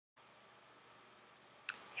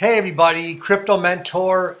Hey everybody, Crypto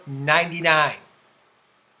Mentor 99.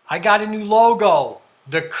 I got a new logo,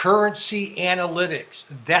 the currency analytics.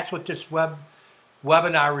 That's what this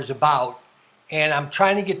webinar is about. And I'm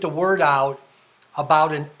trying to get the word out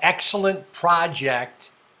about an excellent project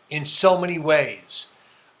in so many ways.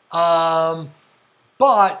 But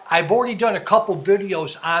I've already done a couple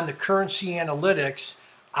videos on the currency analytics.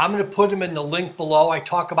 I'm going to put them in the link below. I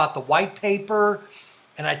talk about the white paper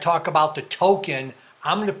and I talk about the token.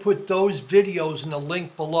 I'm going to put those videos in the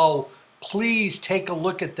link below. Please take a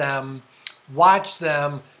look at them, watch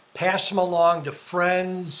them, pass them along to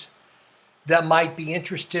friends that might be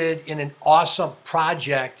interested in an awesome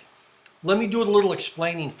project. Let me do a little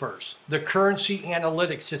explaining first. The currency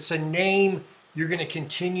analytics, it's a name you're going to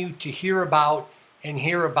continue to hear about and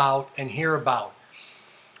hear about and hear about.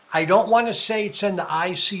 I don't want to say it's in the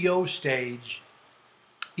ICO stage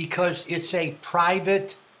because it's a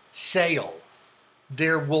private sale.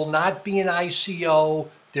 There will not be an ICO.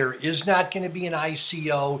 There is not going to be an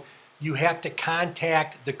ICO. You have to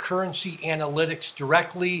contact the currency analytics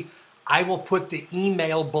directly. I will put the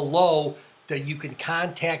email below that you can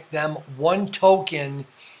contact them. One token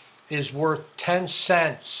is worth 10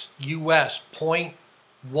 cents US,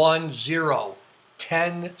 0.10,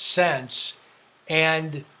 10 cents.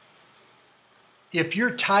 And if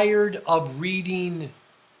you're tired of reading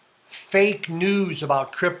fake news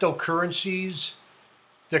about cryptocurrencies,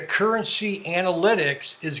 the currency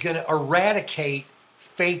analytics is going to eradicate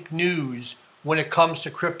fake news when it comes to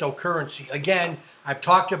cryptocurrency. Again, I've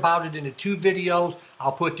talked about it in the two videos.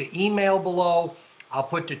 I'll put the email below. I'll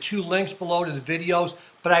put the two links below to the videos.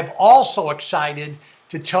 But I'm also excited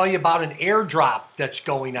to tell you about an airdrop that's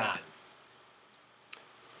going on.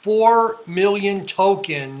 4 million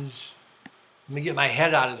tokens. Let me get my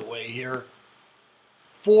head out of the way here.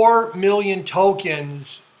 4 million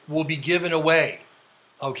tokens will be given away.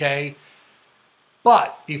 Okay,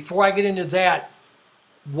 but before I get into that,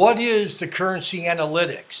 what is the currency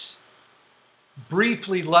analytics?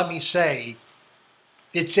 Briefly, let me say,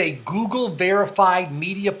 it's a Google verified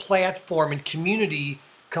media platform and community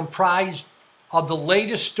comprised of the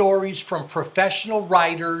latest stories from professional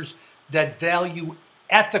writers that value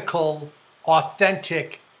ethical,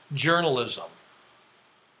 authentic journalism.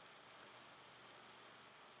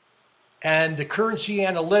 And the currency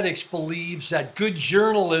analytics believes that good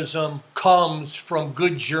journalism comes from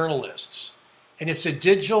good journalists. And it's the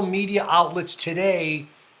digital media outlets today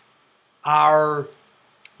are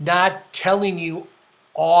not telling you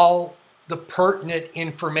all the pertinent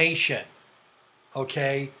information.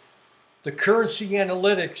 Okay? The currency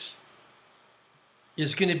analytics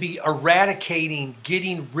is going to be eradicating,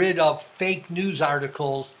 getting rid of fake news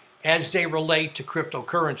articles as they relate to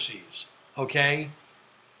cryptocurrencies. Okay?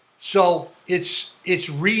 So it's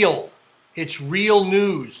real. It's real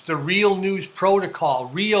news, the real news protocol,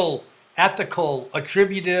 real, ethical,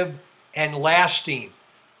 attributive, and lasting.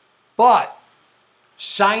 But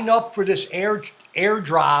sign up for this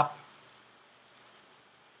airdrop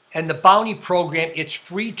and the bounty program. It's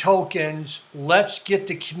free tokens. Let's get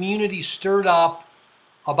the community stirred up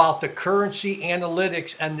about the currency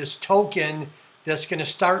analytics and this token that's going to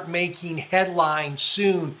start making headlines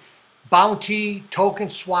soon. Bounty, token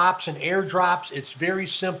swaps, and airdrops, it's very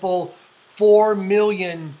simple. 4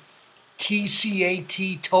 million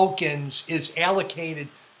TCAT tokens is allocated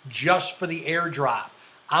just for the airdrop.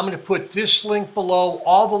 I'm going to put this link below.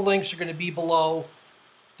 All the links are going to be below.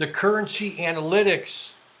 The currency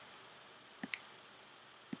analytics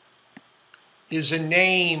is a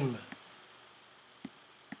name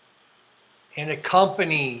and a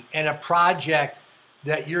company and a project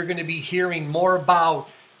that you're going to be hearing more about.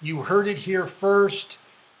 You heard it here first,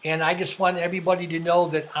 and I just want everybody to know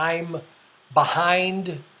that I'm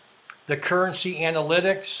behind the currency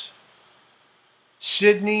analytics.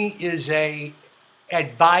 Sydney is a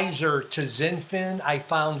advisor to Zinfin. I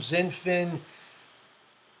found Zinfin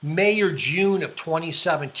May or June of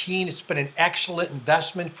 2017. It's been an excellent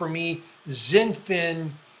investment for me.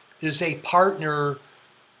 Zinfin is a partner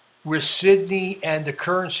with Sydney and the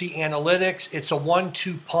currency analytics. It's a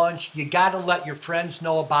 1-2 punch. You got to let your friends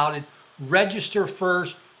know about it. Register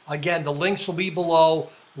first. Again, the links will be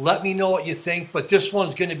below. Let me know what you think, but this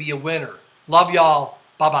one's going to be a winner. Love y'all.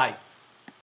 Bye-bye.